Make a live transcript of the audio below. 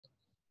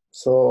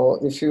So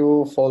if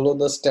you follow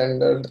the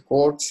standard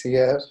quotes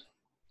here,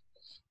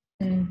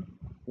 Mm.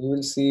 you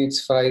will see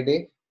it's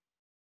Friday.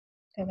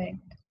 Correct.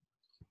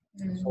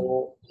 Mm.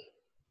 So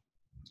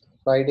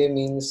Friday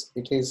means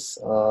it is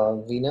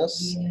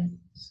Venus. Yeah.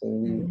 So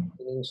in the Mm.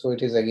 evening, so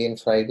it is again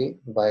Friday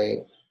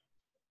by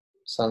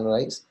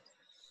sunrise.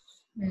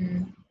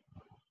 Mm.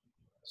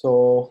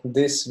 So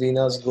this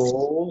Venus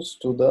goes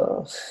to the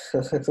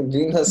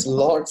Venus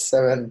Lord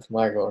seventh.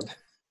 My God,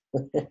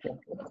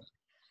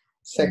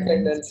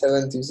 second Mm. and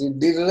seventh. You see,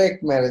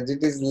 direct marriage.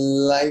 It is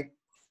like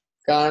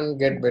can't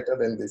get better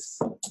than this.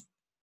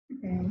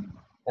 Mm.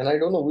 And I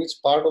don't know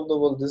which part of the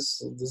world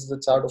this is the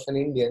chart of an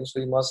Indian, so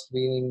he must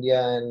be in India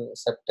and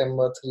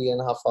September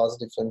 3.5 hours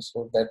difference.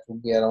 So that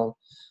would be around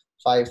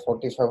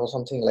 5:45 or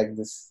something like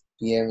this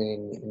PM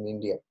in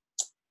India.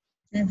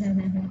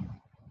 Mm.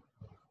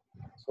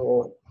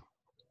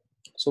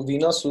 So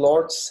Venus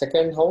Lord's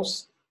second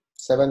house,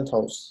 seventh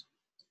house.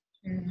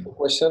 Mm. The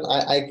question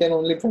I can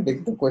only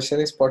predict the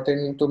question is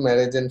pertaining to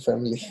marriage and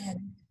family.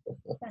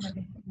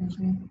 Family.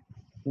 Mhm.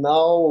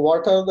 Now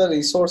what are the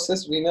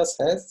resources Venus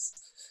has?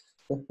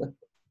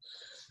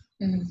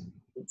 Mm.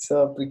 It's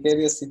a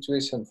precarious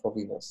situation for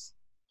Venus.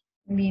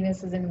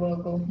 Venus is in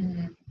Virgo.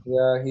 Mm.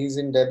 Yeah, he's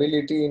in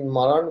debility in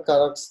Maran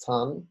Karak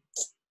Sthan.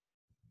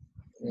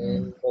 Mm.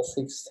 In the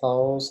sixth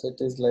house,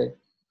 it is like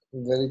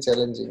very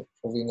challenging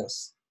for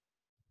Venus.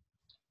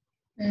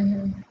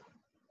 Mhm.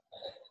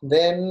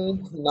 Then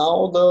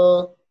now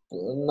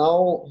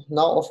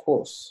of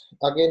course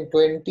again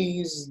 20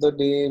 is the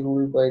day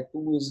ruled by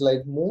 2 is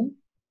like moon.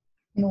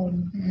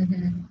 Moon.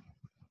 Mhm.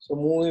 So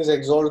moon is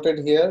exalted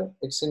here.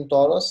 It's in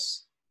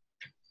Taurus.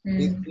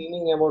 He's Mm.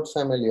 dreaming about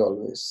family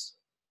always.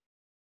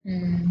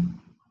 Mm.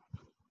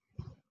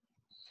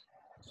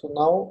 So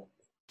now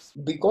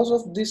because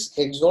of this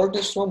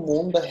exaltation of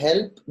moon,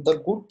 the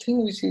good thing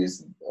which is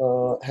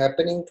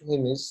happening to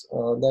him is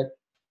that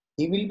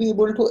he will be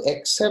able to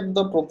accept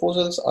the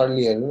proposals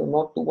earlier,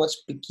 not too much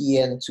picky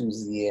and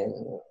choosy and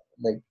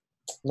like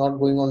not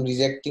going on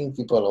rejecting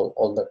people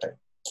all the time.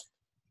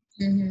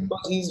 Mhm.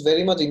 Because he's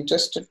very much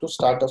interested to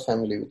start a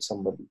family with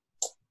somebody.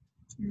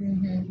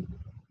 Mhm.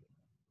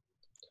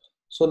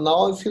 So now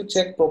if you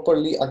check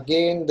properly,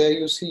 again there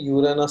you see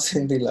Uranus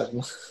in the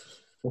Lagna.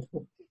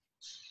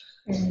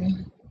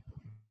 Mm.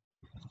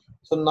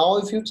 So now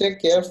if you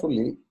check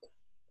carefully,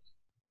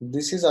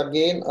 this is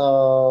again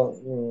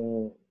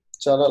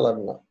Chara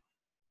Lagna,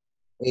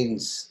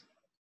 Aries.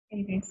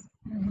 It is.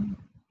 Mhm.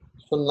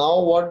 So now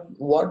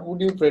what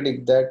would you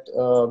predict that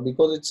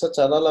because it's a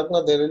Chara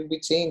Lagna, there will be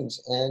change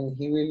and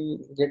he will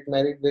get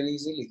married very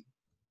easily.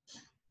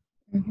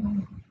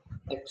 Mhm.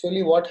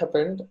 Actually, what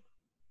happened?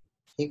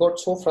 He got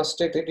so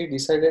frustrated, he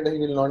decided he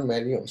will not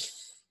marry him.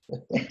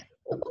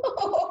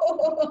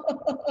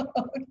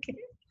 Okay.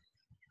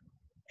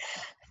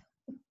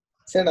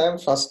 Said, I'm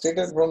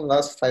frustrated from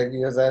last 5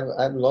 years.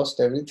 I've lost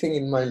everything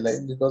in my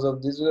life because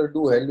of this. We'll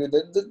do hell with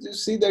it. Did you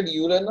see that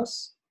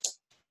Uranus?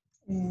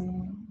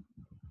 Mm.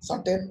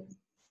 Sudden.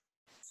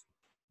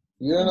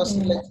 Uranus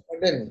is like Mhm.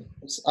 sudden.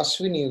 It's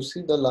Ashwini. You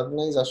see, the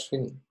Lagna is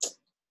Ashwini.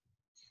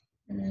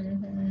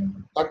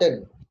 Mhm.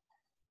 Sudden.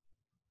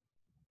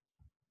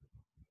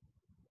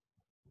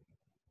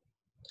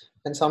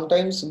 And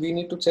sometimes we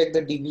need to check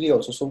the degree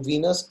also. So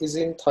Venus is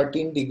in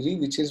 13 degree,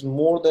 which is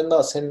more than the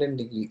ascendant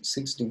degree,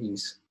 6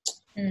 degrees.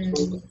 So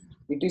Mm.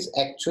 it is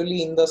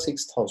actually in the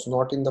sixth house,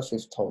 not in the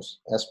fifth house,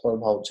 as per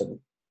Bhavchavi.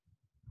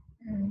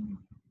 Mm.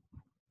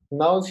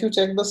 Now, if you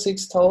check the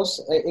sixth house,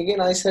 again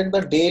I said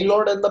the day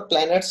lord and the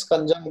planets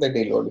conjunct the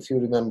day lord, if you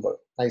remember,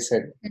 I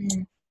said.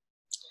 Mm.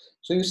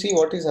 So you see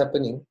what is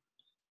happening.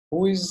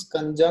 Who is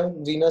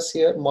conjunct Venus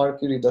here?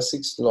 Mercury, the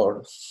sixth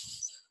lord.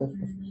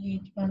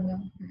 Each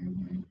one.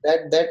 Mhm.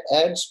 That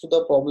adds to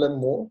the problem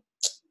more.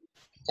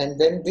 And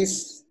then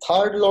this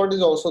third lord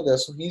is also there.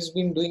 So he's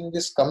been doing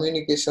this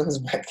communications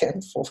back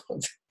and forth.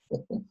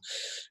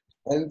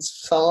 And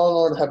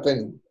somehow not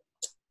happening.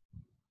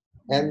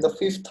 And the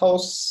fifth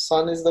house,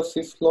 Sun is the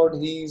fifth lord.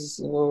 He's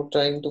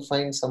trying to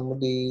find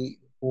somebody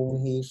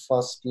whom he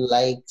first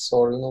likes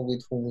or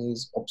with whom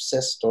he's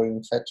obsessed or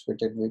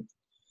infatuated with.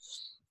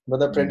 But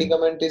the Mm.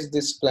 predicament is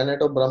this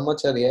planet of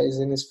Brahmacharya is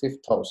in his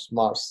fifth house,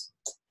 Mars.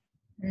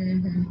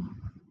 Mhm.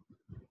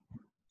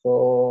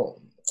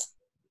 So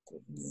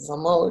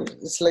somehow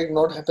it's like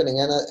not happening.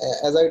 And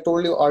as I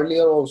told you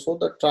earlier, also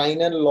the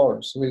trinal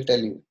lords will tell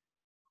you.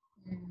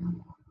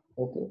 Mm.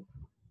 Okay,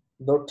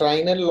 the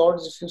trinal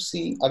lords, if you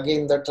see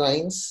again the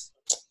trines,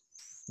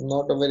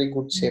 not a very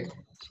good shape.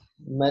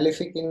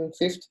 Malefic in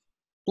fifth,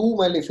 two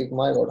malefic.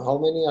 My God, how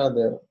many are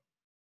there?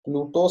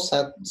 Pluto,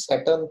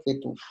 Saturn,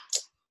 Ketu.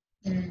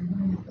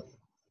 Mhm.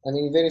 And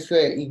even if you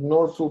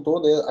ignore Pluto,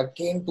 there are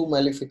again two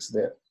malefics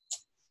there.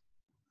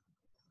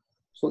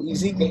 So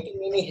is he Mhm. getting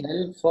any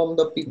help from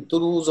the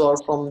Pitrus or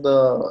from the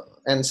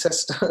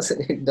ancestors?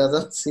 It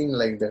doesn't seem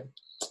like that.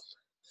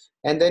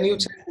 And then you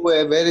check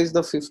where is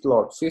the fifth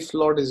lord? Fifth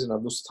lord is in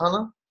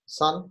Adusthana,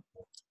 Sun.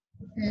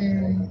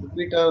 Mm.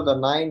 Jupiter, the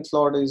ninth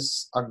lord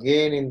is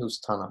again in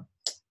Dusthana.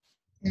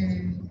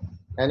 Mm.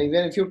 And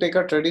even if you take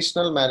a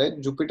traditional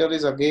marriage, Jupiter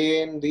is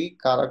again the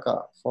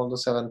Karaka for the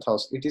 7th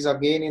house. It is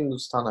again in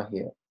Dusthana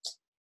here.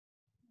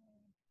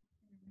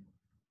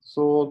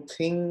 So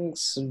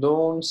things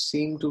don't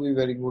seem to be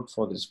very good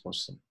for this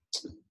person.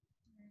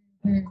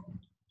 Mm.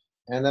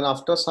 And then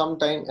after some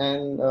time,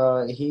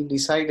 and he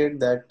decided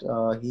that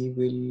he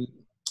will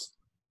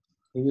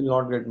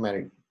not get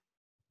married.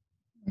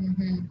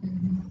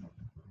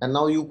 And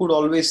now you could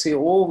always say,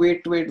 oh,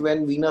 wait,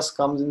 when Venus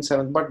comes in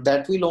 7th, but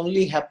that will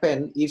only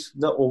happen if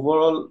the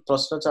overall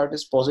Prashna chart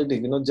is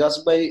positive.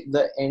 Just by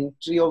the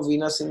entry of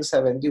Venus in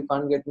 7th, you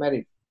can't get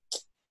married.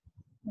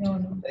 No,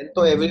 no. And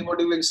so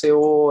everybody will say,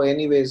 oh,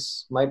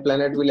 anyways, my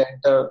planet will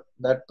enter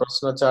that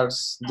Prashna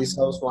charts, this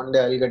house, one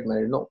day I'll get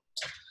married. No.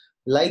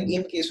 Like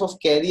in case of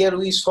career,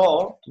 we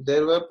saw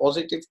there were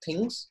positive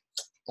things.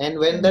 And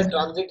when that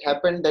transit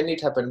happened, then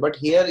it happened. But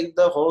here, if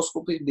the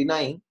horoscope is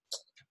denying,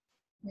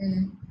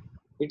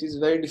 it is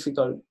very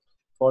difficult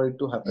for it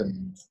to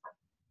happen.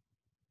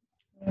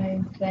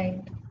 Right,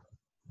 right.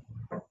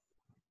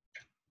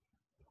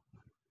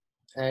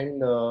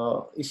 And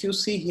if you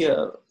see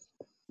here,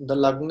 the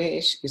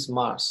Lagnesh is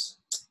Mars.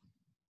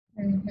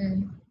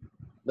 The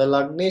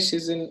Lagnesh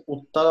is in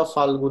Uttara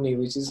Falguni,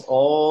 which is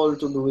all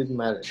to do with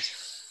marriage.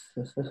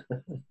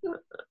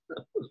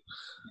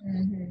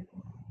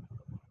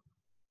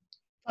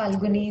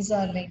 Falgunis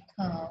are like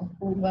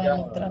Purva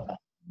and Uttara Falgunis,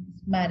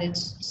 marriage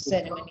Uttara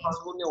ceremonies.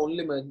 Falguni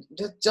only marriage.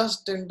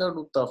 Just entered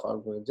Uttara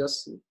Falguni.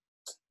 Just see.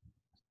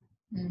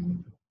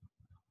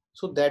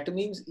 So that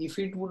means if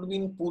it would be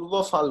in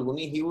Purva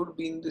Falguni, he would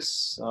be in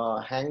this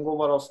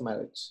hangover of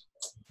marriage.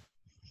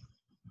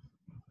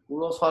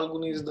 Purva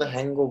Falguni is the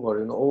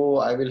hangover, oh,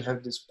 I will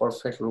have this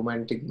perfect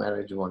romantic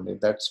marriage one day.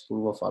 That's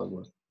Purva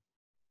Falguni.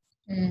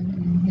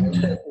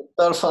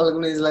 Uttar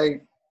Falguni is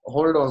like,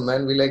 hold on,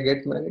 man, will I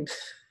get married?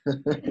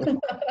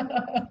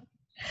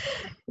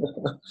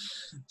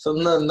 So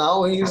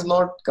now he is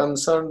not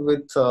concerned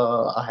with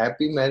a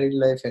happy married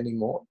life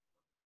anymore.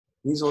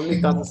 He's only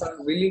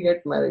concerned, will he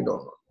get married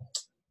or not?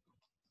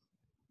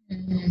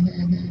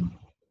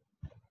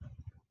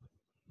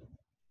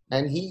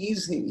 And he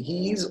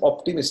is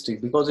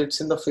optimistic because it's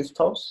in the 5th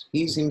house.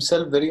 He is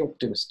himself very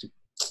optimistic.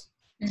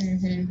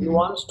 He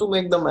wants to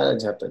make the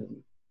marriage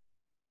happen.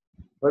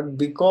 But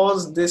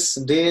because this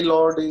day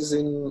lord is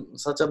in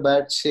such a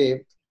bad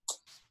shape,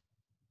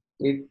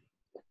 it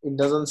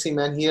doesn't seem,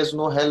 and he has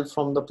no help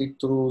from the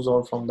Pitrus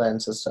or from the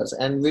ancestors.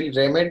 And will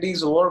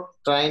remedies work?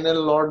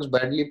 Trinal lords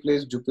badly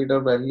placed, Jupiter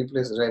badly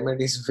placed,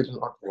 remedies will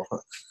not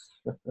work.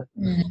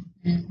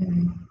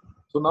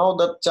 So now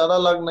the Chara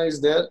Lagna is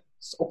there.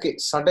 Okay,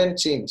 sudden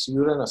change,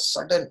 Uranus,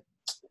 sudden.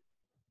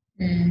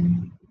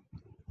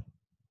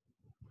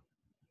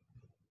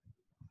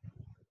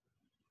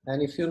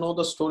 And if you know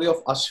the story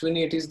of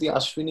Ashwini, it is the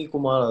Ashwini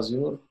Kumaras,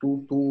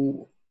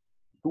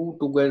 two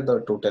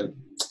together total.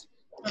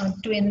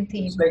 Twin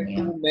theme. It's like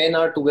two men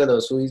are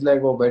together. So he's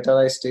like, oh, better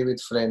I stay with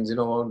friends, do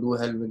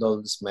hell with all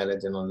this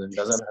marriage and all that.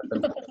 Doesn't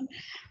happen.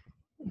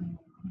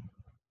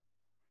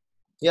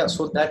 Yeah,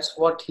 so that's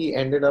what he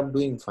ended up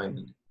doing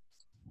finally.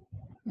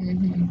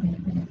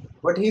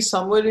 But he's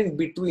somewhere in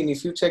between.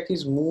 If you check,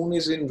 his moon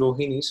is in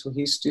Rohini, so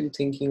he's still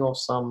thinking of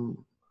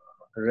some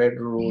red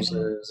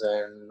roses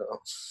and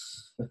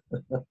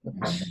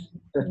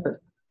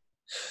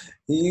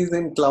he is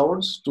in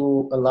clouds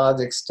to a large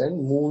extent,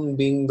 moon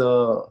being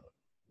the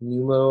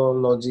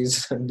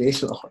numerology's day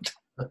lord.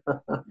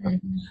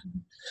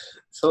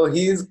 So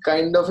he is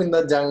kind of in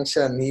the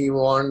junction. He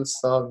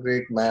wants a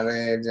great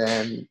marriage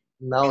and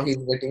now he's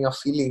getting a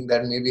feeling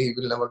that maybe he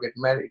will never get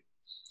married.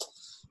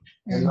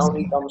 And now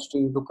he comes to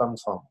you to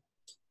confirm.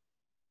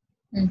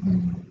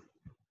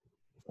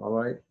 All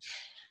right.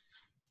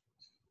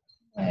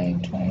 Right.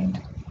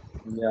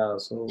 Yeah,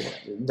 so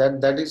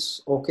that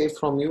is okay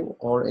from you,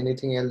 or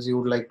anything else you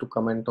would like to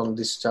comment on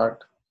this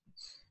chart?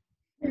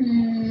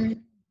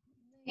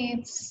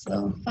 It's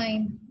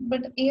fine.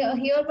 But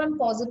here one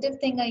positive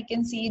thing I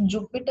can see,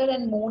 Jupiter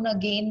and Moon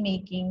again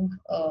making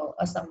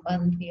a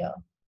sambandh here.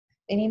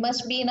 Then he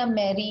must be in a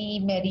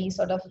merry,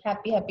 sort of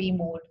happy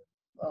mood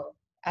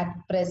at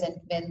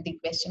present when the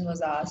question was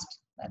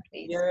asked that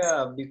way.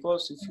 Yeah,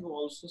 because if you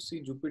also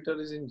see Jupiter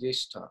is in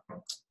Jeshta.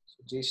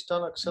 So Jeshta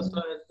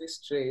Nakshatra has this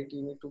trait,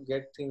 you need to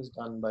get things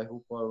done by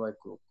hook or by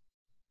crook.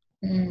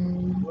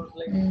 It was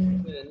like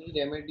any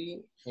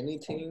remedy,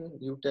 anything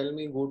you tell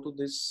me, go to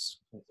this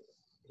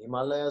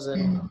Himalayas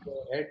and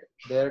head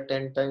there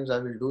 10 times, I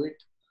will do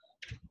it.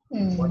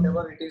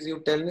 Whatever it is you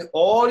tell me,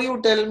 or you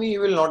tell me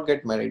you will not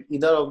get married,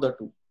 either of the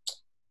two.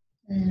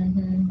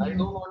 I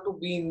don't want to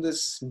be in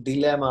this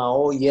dilemma.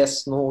 Oh,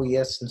 yes, no,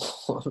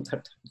 all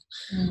that.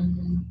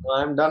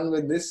 I'm done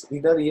with this.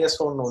 Either yes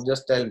or no.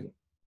 Just tell me.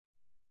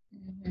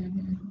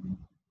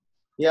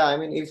 Yeah, I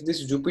mean, if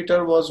this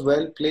Jupiter was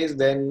well placed,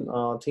 then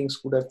things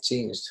could have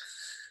changed.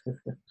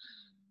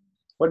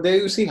 But there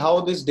you see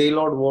how this day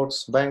lord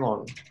works. Bang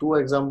on. Two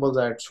examples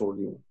I had showed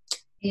you.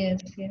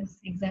 Yes,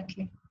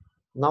 exactly.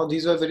 Now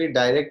these were very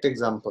direct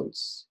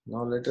examples.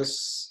 Now let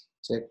us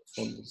check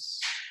for this.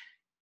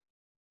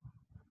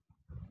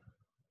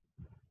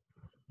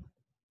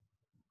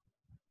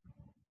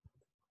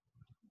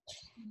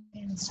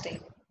 Wednesday.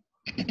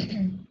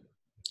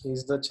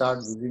 Is the chart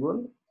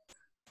visible?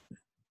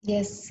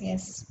 Yes,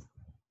 yes.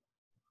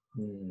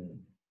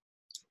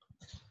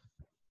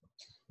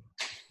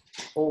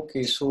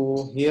 Okay,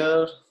 so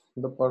here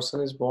the person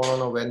is born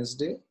on a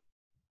Wednesday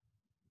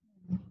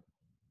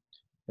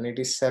and it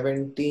is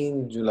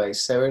 17th July.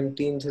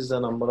 17th is the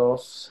number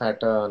of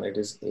Saturn, it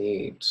is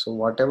 8. So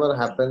whatever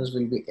happens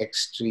will be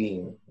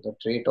extreme. The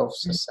trait of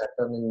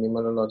Saturn in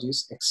numerology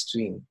is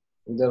extreme.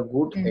 Either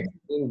good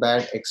extreme,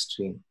 bad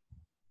extreme.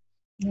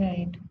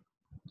 Right.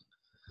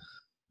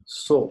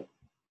 So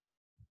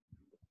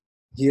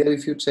here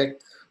if you check,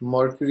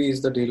 Mercury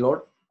is the day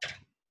lord.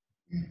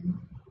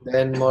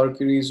 Then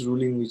Mercury is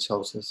ruling which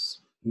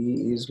houses?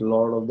 He is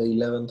lord of the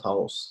 11th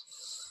house.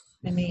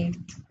 And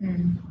 8th.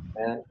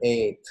 And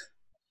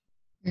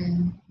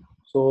 8th.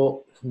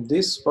 So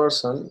this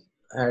person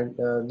had,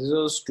 this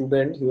was a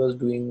student, he was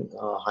doing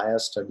higher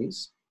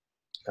studies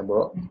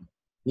abroad.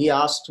 He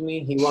asked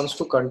me, he wants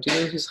to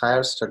continue his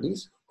higher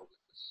studies.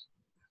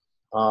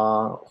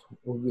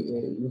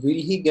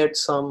 Will he get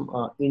some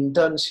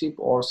internship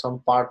or some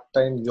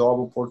part-time job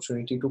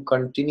opportunity to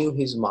continue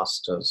his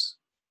masters?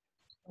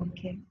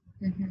 Okay.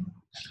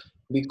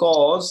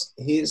 Because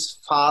his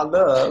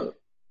father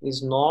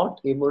is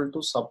not able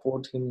to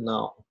support him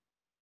now.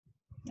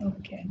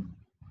 Okay.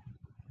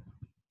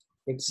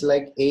 It's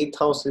like 8th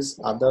house is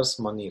others'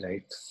 money,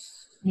 right?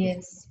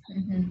 Yes.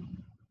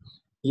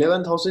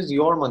 11th house is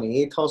your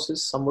money, 8th house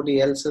is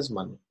somebody else's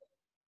money.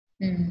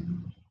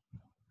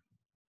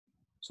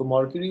 So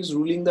Mercury is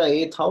ruling the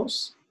 8th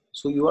house.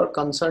 So you are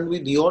concerned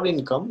with your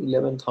income,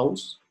 11th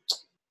house.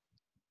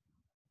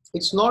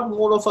 It's not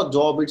more of a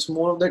job, it's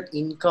more of that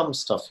income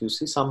stuff. You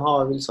see, somehow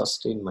I will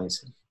sustain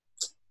myself.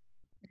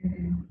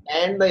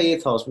 And the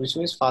 8th house, which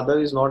means father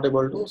is not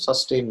able to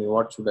sustain me.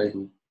 What should I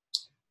do?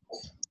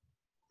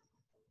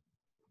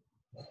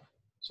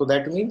 So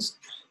that means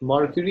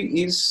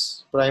Mercury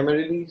is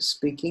primarily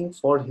speaking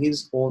for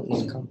his own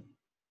income.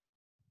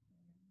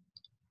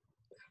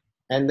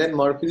 And then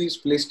Mercury is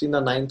placed in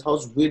the 9th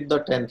house with the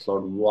 10th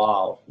lord.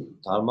 Wow.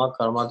 Dharma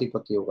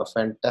Karmadhipati Yoga.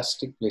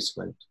 Fantastic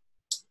placement.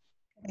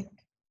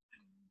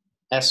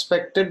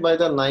 Aspected by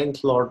the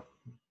 9th lord.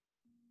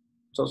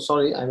 So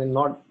sorry, I mean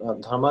not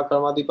Dharma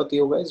Karmadhipati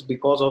Yoga is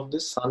because of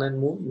this Sun and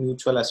Moon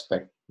mutual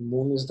aspect.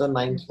 Moon is the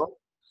 9th lord.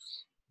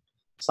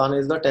 Sun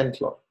is the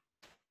 10th lord.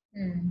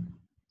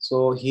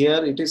 So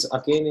here it is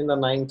again in the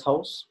 9th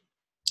house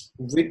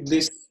with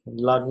this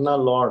Lagna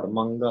lord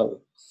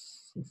Mangal.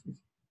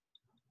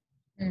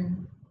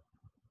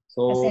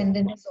 So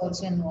ascendant is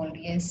also involved,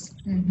 yes.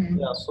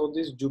 yeah, so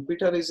this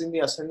Jupiter is in the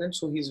ascendant,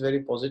 so he's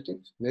very positive,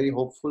 very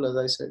hopeful, as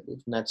I said,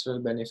 if natural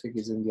benefic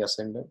is in the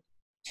ascendant.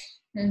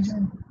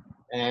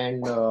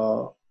 And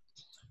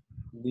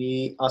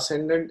the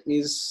ascendant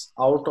is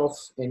out of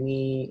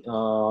any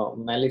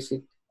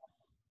malefic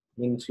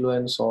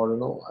influence or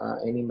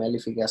any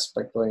malefic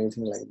aspect or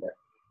anything like that.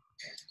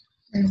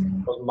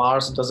 Because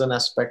Mars doesn't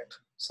aspect,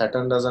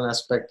 Saturn doesn't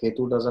aspect,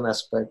 Ketu doesn't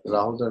aspect,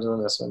 Rahu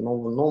doesn't aspect,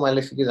 no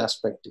malefic is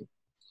aspecting.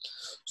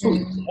 So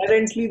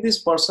inherently this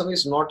person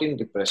is not in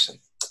depression.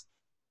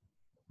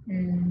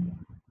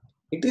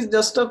 It is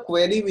just a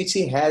query which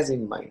he has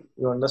in mind.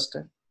 You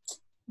understand?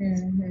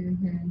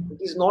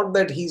 It is not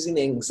that he's in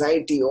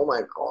anxiety. Oh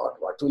my God,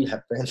 what will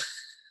happen?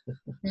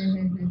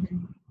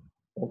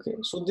 Okay,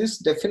 so this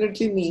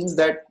definitely means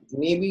that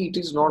maybe it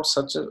is not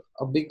such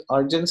a big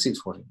urgency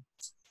for him.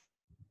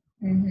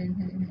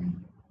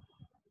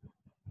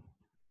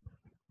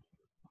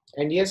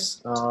 And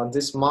yes,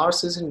 this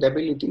Mars is in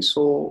debility.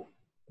 So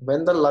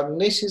when the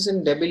Lagnesh is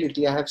in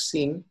debility, I have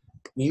seen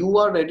you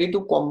are ready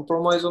to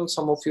compromise on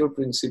some of your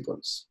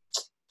principles.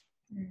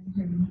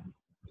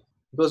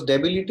 Because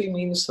debility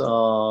means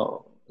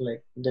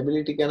like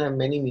debility can have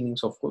many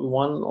meanings. Of course,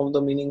 one of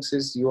the meanings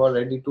is you are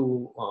ready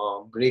to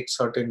break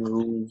certain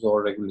rules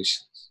or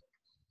regulations.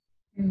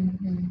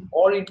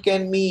 Or it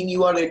can mean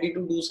you are ready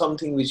to do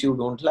something which you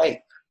don't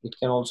like. It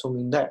can also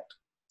mean that.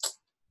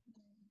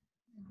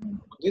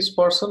 This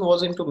person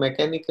was into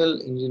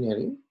mechanical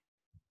engineering.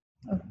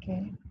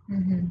 Okay.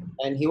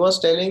 And he was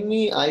telling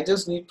me, I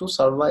just need to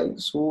survive.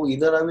 So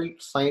either I will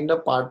find a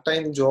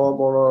part-time job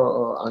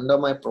or under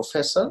my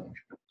professor,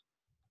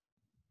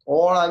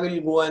 or I will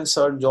go and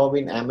search job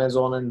in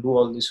Amazon and do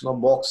all this,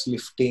 box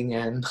lifting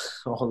and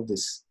all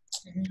this.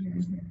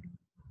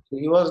 So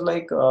he was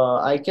like,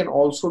 I can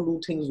also do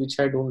things which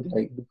I don't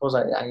like because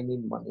I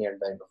need money at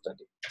the end of the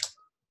day.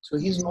 So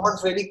he's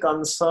not very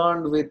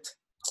concerned with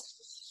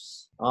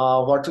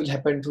what will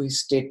happen to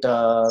his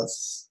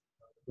status.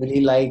 Will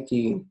he like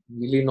it?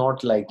 Will he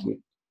not like it?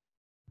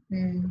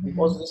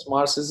 Because this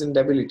Mars is in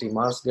debility.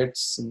 Mars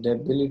gets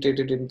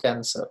debilitated in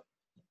Cancer.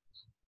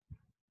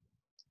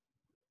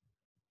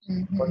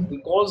 But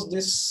because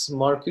this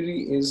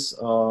Mercury is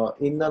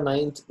in the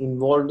 9th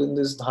involved in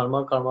this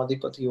Dharma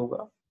Karmadhipati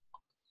Yoga,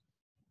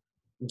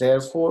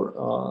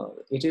 therefore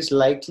it is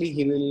likely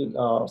he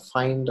will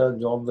find a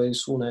job very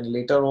soon. And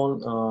later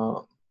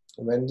on,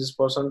 when this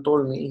person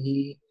told me,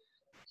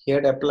 he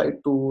had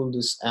applied to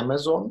this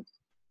Amazon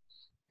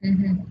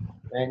Mm-hmm.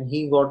 and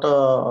he got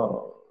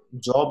a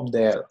job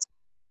there.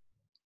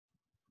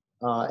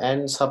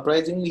 And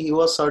surprisingly, he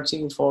was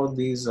searching for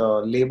these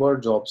labor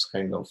jobs,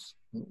 kind of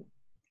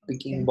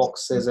picking Okay.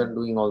 boxes and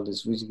doing all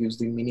this, which gives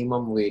the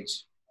minimum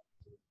wage.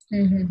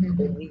 Then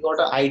Mm-hmm. he got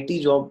an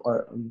IT job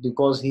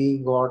because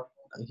he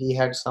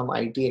had some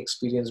IT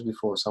experience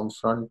before, some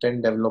front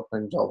end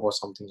development job or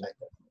something like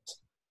that.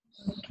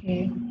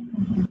 Okay.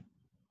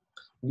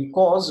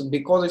 Because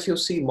if you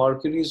see,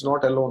 Mercury is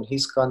not alone.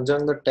 He's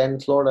conjunct the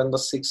 10th lord and the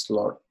 6th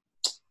lord.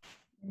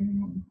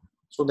 Mm-hmm.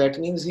 So that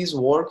means his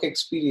work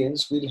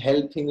experience will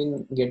help him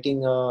in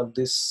getting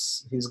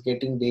this. He's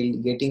getting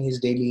his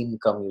daily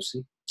income. You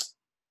see,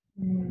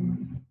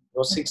 Mm.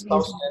 your But 6th he's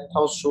house, 10th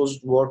house shows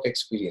work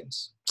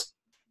experience.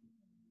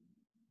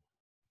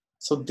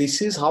 So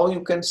this is how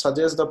you can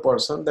suggest the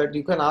person, that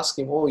you can ask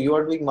him, oh, you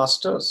are doing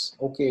masters.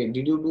 Okay,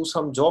 did you do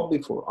some job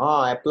before?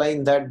 Apply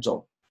in that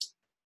job.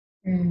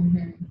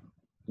 mm-hmm.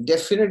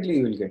 Definitely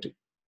you will get it.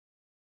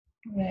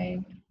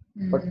 Right.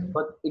 But Mm.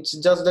 but it's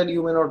just that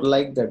you may not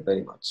like that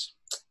very much.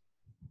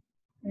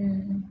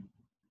 Mm.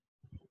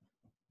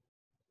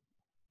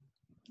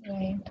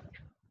 Right.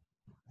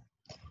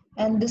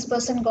 And this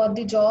person got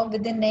the job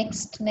within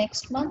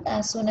next month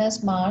as soon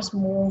as Mars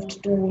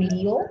moved to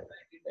Leo.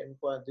 I did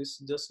inquire this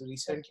just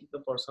recently. The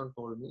person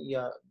told me,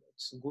 yeah,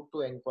 it's good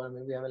to inquire.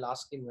 Maybe I will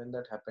ask him when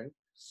that happened.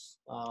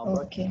 But he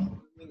Okay.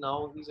 told me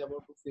now he's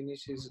about to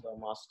finish his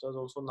masters.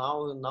 Also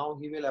now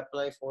he will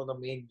apply for the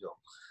main job.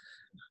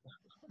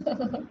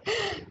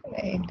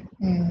 Right.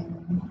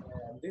 Mm.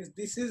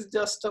 This is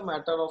just a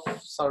matter of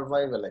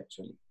survival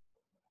actually.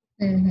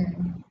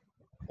 Mm-hmm.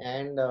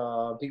 And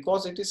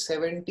because it is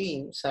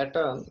 17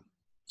 Saturn,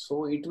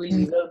 so it will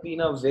Mm. either be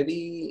in a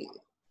very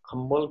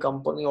humble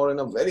company or in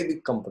a very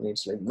big company.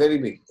 It's like very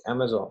big,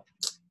 Amazon,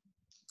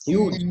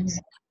 huge. Mm.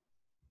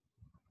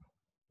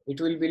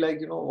 It will be like,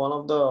 one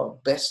of the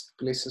best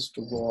places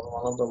to go or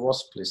one of the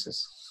worst places.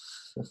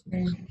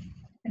 Mm.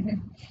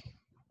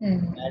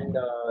 Mm. And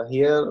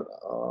here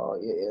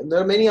there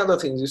are many other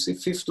things. You see,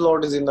 fifth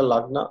lord is in the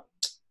Lagna.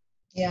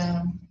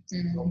 Yeah.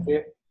 Mm.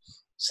 Okay,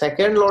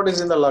 second lord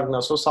is in the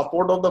Lagna, so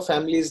support of the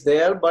family is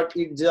there, but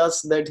it's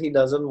just that he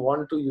doesn't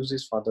want to use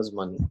his father's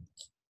money.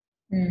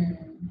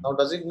 Mm. Now,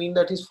 does it mean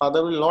that his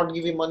father will not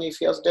give him money if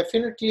he has?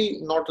 Definitely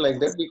not like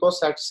that, because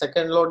that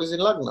second lord is in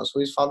Lagna, so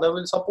his father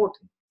will support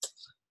him.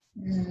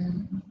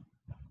 Mm.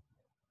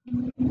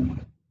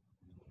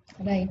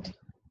 Right.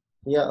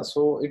 Yeah,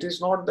 so it is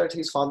not that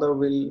his father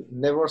will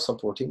never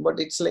support him,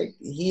 but it's like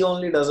he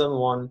only doesn't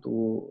want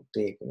to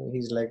take.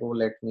 He's like, oh,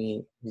 let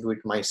me do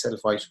it myself.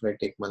 Why should I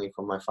take money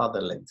from my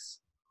father like this?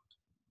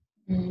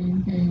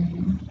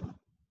 Mm-hmm.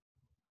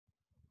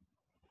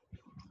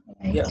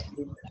 Yeah,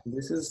 Right.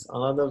 this is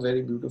another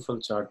very beautiful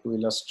chart to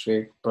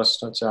illustrate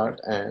Prashna chart,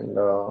 and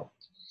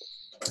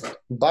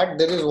but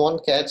there is one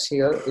catch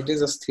here. It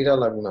is a Sthira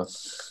Lagna.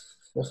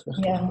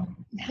 Yeah.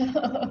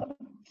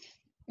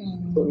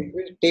 So it Mm.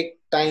 will take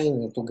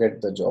time to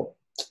get the job.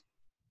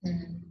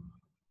 Mm.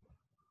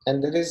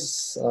 And there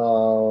is,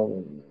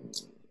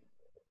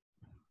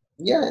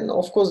 yeah, and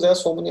of course, there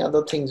are so many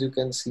other things you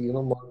can see.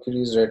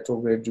 Mercury is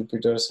retrograde,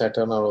 Jupiter,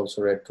 Saturn are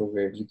also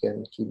retrograde. We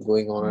can keep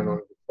going on and Mm.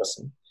 on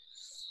discussing.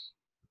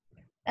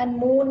 And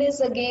Moon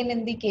is again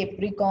in the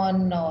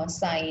Capricorn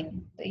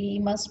sign. He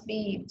must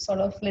be sort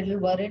of little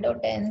worried or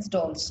tensed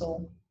also.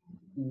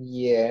 कि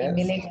Yes,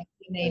 मिलेगा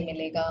कि नहीं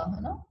मिलेगा,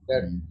 है ना?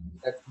 that Mm.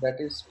 that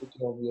is pretty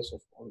obvious,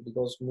 of course,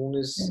 because Moon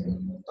is in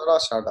Mm.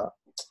 Uttarashada,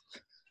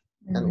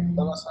 and Mm.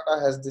 Uttarashada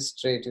has this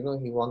trait.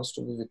 He wants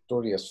to be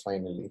victorious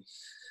finally.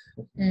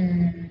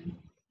 Mm.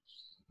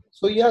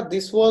 So yeah,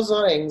 this was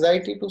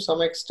anxiety to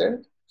some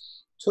extent.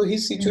 So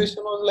his Mm.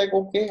 situation was like,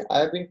 okay, I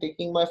have been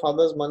taking my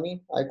father's money.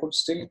 I could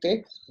still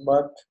take,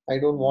 but I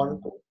don't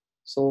want to.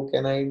 So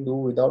can I do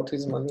without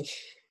his money?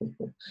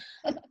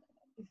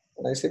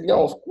 And I said, yeah,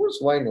 Right. of course,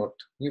 why not?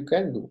 You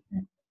can do.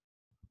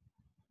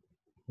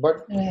 But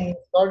Right. it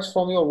starts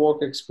from your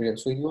work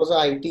experience. So he was an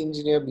IT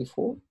engineer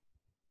before.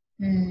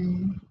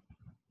 Mm.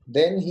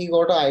 Then he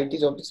got an IT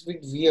job. It's a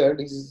bit weird.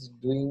 He's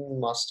doing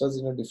masters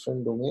in a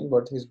different domain,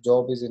 but his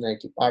job is in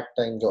IT,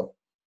 part-time job.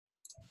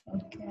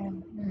 Okay.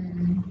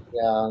 Mm.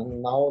 Yeah,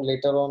 now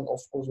later on,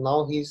 of course,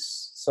 now he's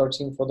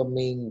searching for the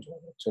main job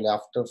actually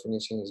after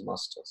finishing his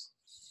masters.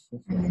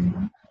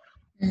 Mm.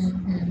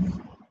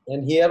 Mm.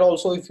 And here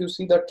also, if you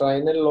see, the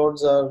trinal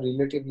lords are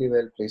relatively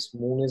well placed.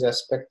 Moon is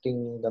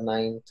aspecting the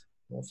ninth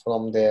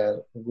from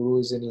there. Guru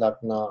is in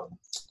Lagna.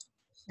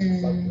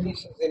 Mm.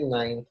 Magnesh is in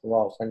ninth.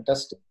 Wow,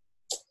 fantastic.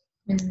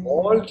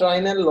 All Mm.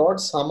 trinal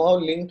lords somehow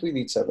linked with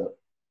each other.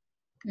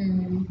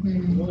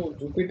 Mm.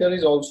 Jupiter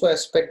is also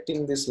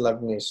aspecting this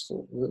Lagnesh.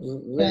 So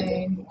very,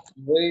 Right.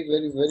 very,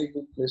 very, very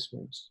good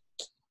placements.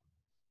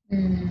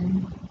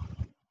 Mm.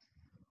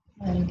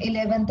 And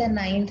 11th and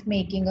ninth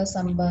making a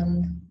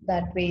sambandh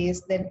that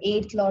ways, then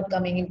 8th lord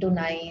coming into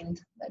ninth.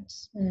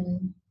 That's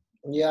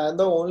Yeah,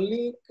 the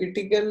only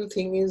critical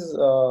thing is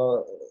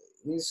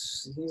he's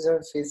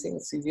facing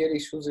severe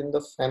issues in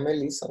the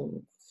family.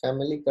 Some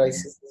family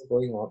crisis is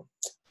going on.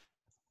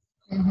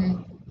 mm-hmm.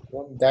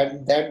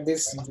 That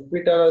this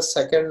Jupiter as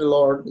second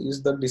lord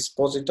is the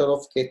dispositor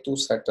of Ketu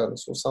Saturn.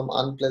 So some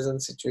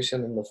unpleasant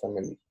situation in the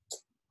family,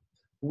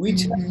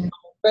 which has Mm-hmm.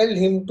 compelled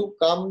him to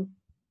come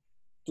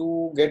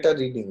to get a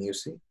reading, you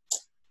see.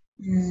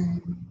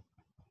 Mm.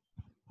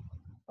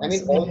 I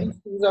mean, all Possibly. these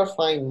things are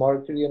fine,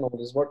 Mercury and all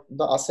this, but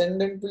the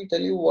ascendant will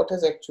tell you what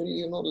has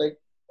actually, like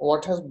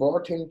what has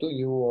brought him to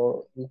you,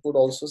 or you could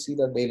also see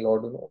the day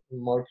lord,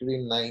 Mercury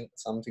in ninth,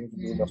 something to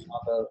do with the Mm.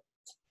 father.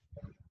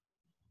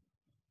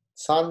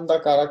 Sun, the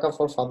Karaka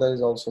for father,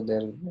 is also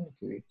there with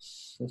Mercury.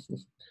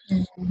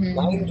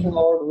 Ninth Mm-hmm.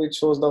 lord, which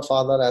shows the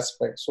father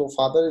aspect. So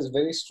father is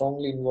very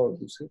strongly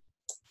involved, you see.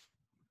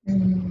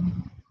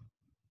 Mm.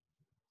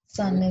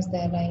 Sun is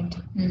there, right?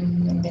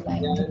 Mm. In the Yeah,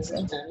 ninth and this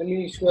itself.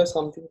 family issue has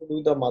something to do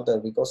with the mother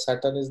because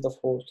Saturn is the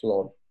fourth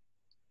lord.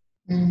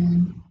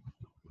 Mm.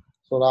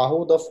 So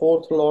Rahu, the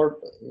fourth lord,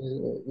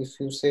 if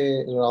you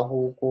say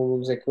Rahu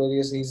rules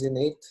Aquarius, he's in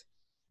eighth,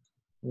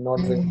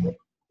 not very Mm. good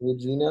with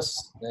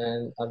Venus,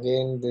 and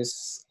again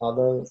this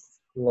other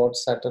lord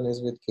Saturn is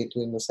with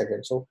Ketu in the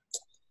second. So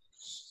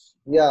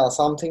yeah,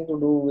 something to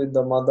do with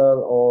the mother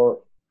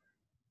or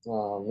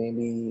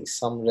maybe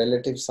some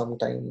relatives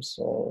sometimes,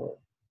 or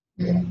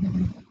yeah,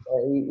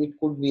 Mm. it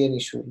could be an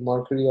issue.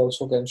 Mercury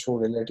also can show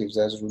relatives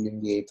as ruling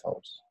the eighth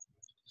house.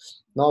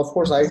 Now, of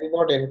course, I did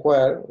not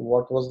inquire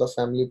what was the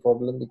family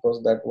problem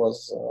because that was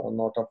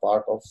not a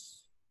part of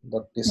the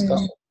Mm.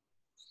 discussion.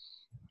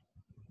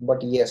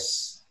 But yes,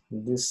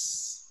 this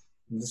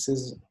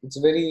is it's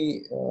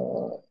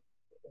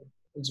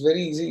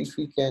very easy if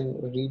we can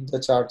read the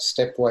chart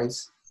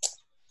stepwise.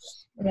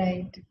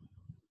 Right.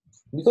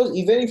 Because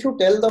even if you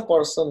tell the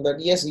person that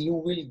yes, you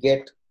will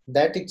get,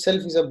 that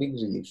itself is a big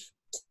relief.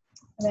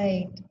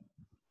 Right.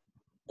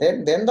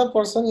 Then the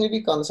person will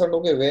be concerned.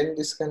 Okay, when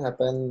this can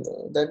happen,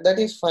 that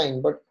is fine.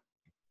 But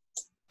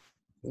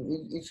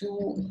if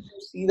you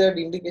see that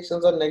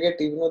indications are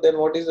negative, then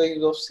what is the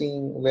use of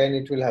seeing when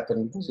it will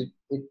happen? Because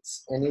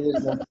it's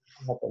anyways not going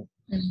to happen.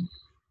 Mm.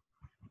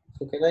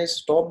 So can I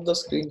stop the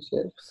screen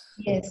share?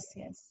 Yes.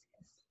 Yes.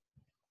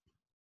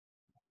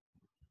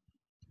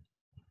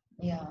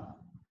 Yeah.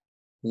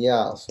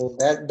 Yeah, so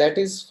that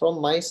is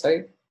from my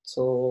side.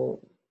 So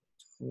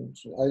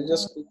I'll Uh,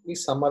 just quickly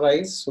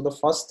summarize. So the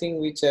first thing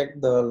we check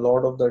the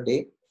Lord of the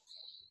Day,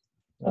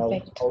 which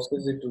Perfect.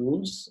 houses it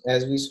rules,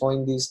 as we saw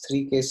in these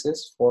three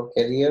cases for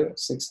career,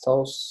 sixth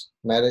house,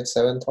 marriage,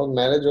 seventh house.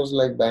 Marriage was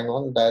like bang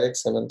on, direct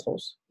seventh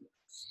house.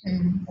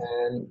 Mm.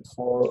 And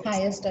for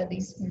Higher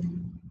studies.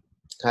 Mm.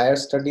 higher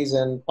studies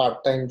and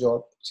part-time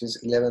job, which is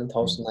 11th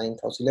house, Mm.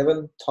 9th house.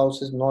 11th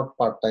house is not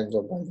part-time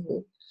job, by the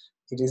way.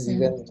 It is Mm.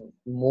 even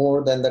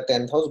more than the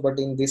 10th house, but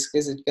in this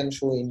case, it can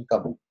show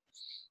income.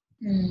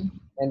 Mm.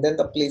 And then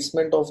the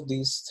placement of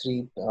these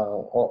three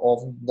of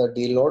the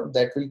day lord,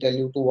 that will tell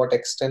you to what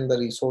extent the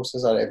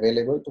resources are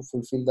available to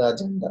fulfill the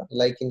agenda.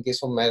 Like in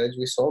case of marriage,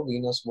 we saw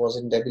Venus was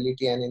in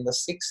debility and in the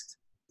sixth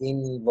in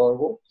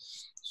Virgo.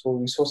 So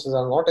resources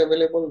are not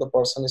available. The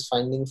person is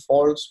finding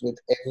faults with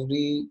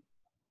every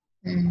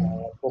Mm.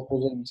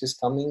 proposal which is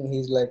coming.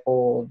 He's like,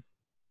 oh,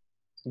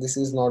 this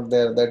is not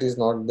there, that is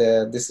not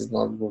there, this is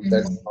not good,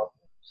 that's Mm. not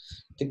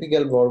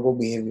typical Virgo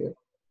behavior.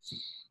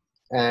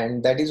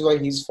 And that is why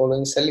he's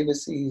following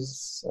celibacy, he's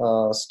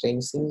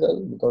staying single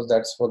because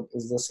that's what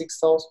is the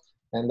sixth house.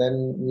 And then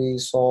we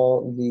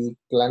saw the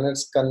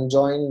planets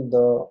conjoin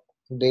the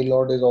day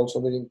lord is also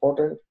very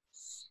important.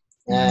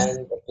 Mm.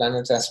 And the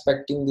planets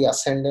aspecting the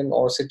ascendant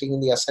or sitting in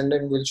the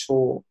ascendant will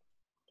show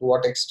to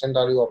what extent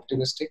are you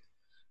optimistic,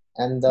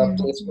 and the Mm.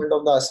 placement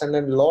of the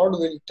ascendant lord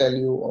will tell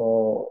you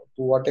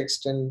to what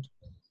extent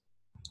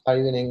are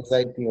you in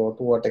anxiety, or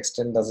to what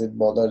extent does it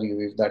bother you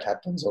if that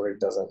happens or it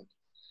doesn't.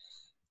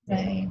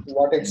 Right. To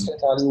what Right.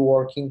 extent are you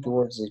working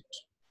towards it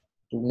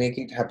to make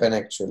it happen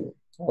actually,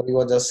 or you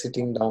are just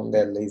sitting down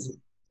there lazy.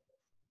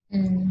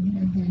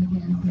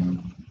 Mm. Mm.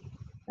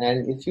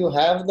 And if you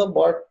have the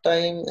birth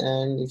time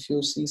and if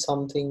you see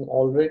something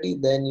already,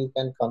 then you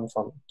can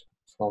confirm it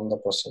from the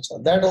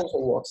processor. That also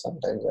works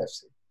sometimes, I've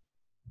seen.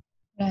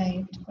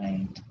 Right.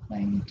 Right.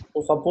 Right.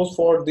 So suppose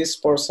for this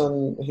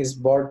person, his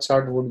birth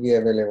chart would be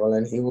available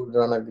and he would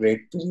run a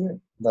great period,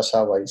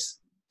 dasha wise.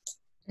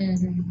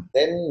 Mm.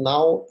 Then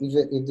now,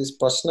 if this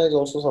Prashna is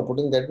also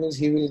supporting, that means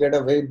he will get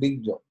a very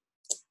big job.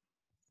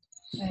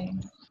 Right.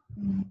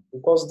 Mm.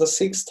 Because the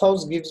sixth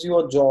house gives you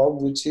a job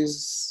mm,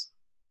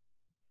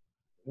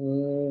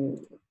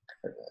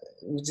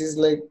 which is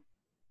like,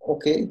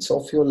 okay, it's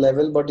of your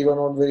level, but you are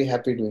not very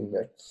happy doing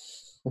that.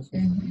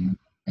 Mm.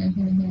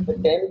 The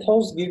Mm. 10th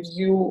house gives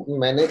you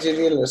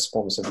managerial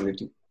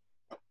responsibility,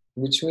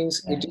 which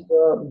means it Right. is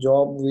a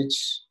job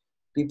which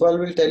people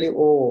will tell you,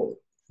 oh,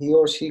 he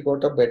or she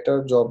got a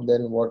better job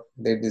than what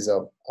they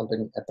deserve, I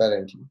mean,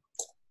 apparently.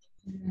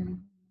 Mm.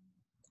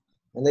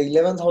 And the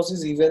 11th house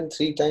is even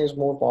three times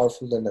more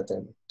powerful than the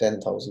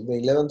 10th house. If the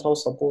 11th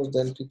house, suppose,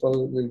 then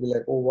people will be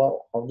like, oh,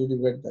 wow, how did you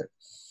get that?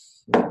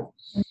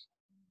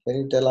 Can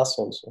you tell us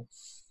also?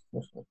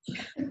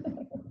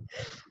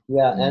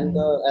 Yeah, and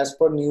Mm. as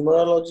per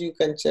numerology, you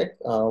can check.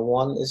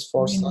 One is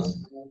for sun,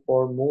 Mm. two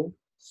for moon,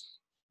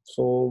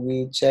 So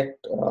we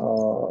checked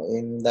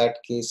in that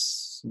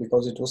case,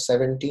 because it was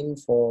 17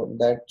 for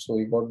that, so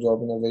he got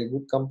job in a very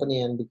good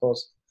company. And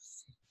because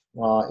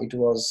it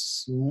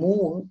was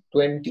moon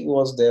 20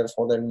 was there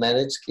for that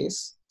marriage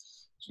case,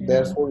 so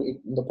therefore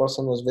the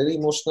person was very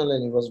emotional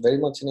and he was very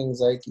much in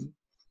anxiety.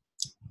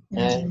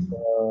 And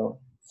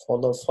for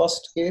the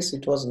first case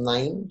it was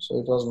 9, so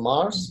it was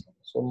Mars.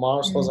 So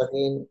Mars was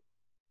again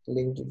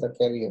linked to the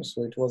career,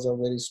 so it was a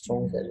very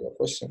strong career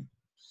question.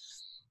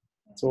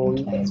 So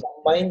you can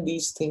combine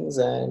these things,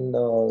 and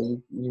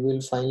you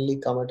will finally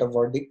come at a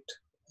verdict,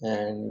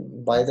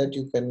 and by that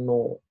you can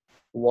know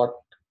what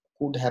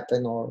could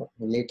happen, or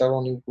later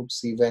on you could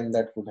see when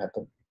that could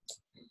happen.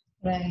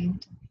 Right.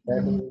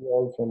 That will be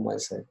all from my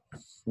side.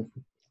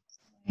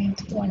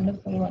 Right.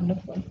 Wonderful,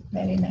 wonderful.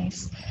 Very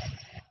nice.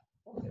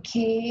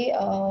 Okay,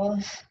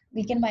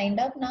 we can wind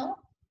up now.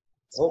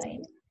 It's Okay.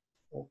 fine.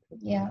 Okay.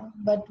 Yeah,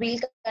 but we'll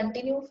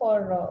continue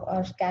for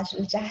our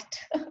casual chat.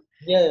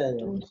 Yeah.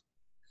 To,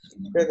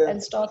 Okay then.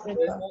 I'll stop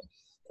recording.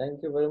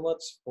 Thank you very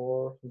much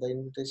for the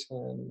invitation,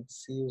 and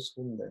see you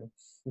soon then.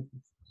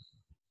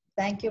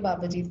 Thank you,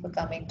 Babaji, for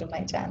coming to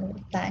my channel.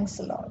 Thanks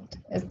a lot.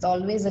 It's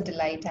always a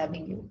delight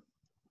having you.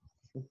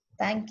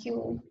 Thank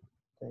you.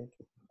 Thank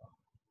you.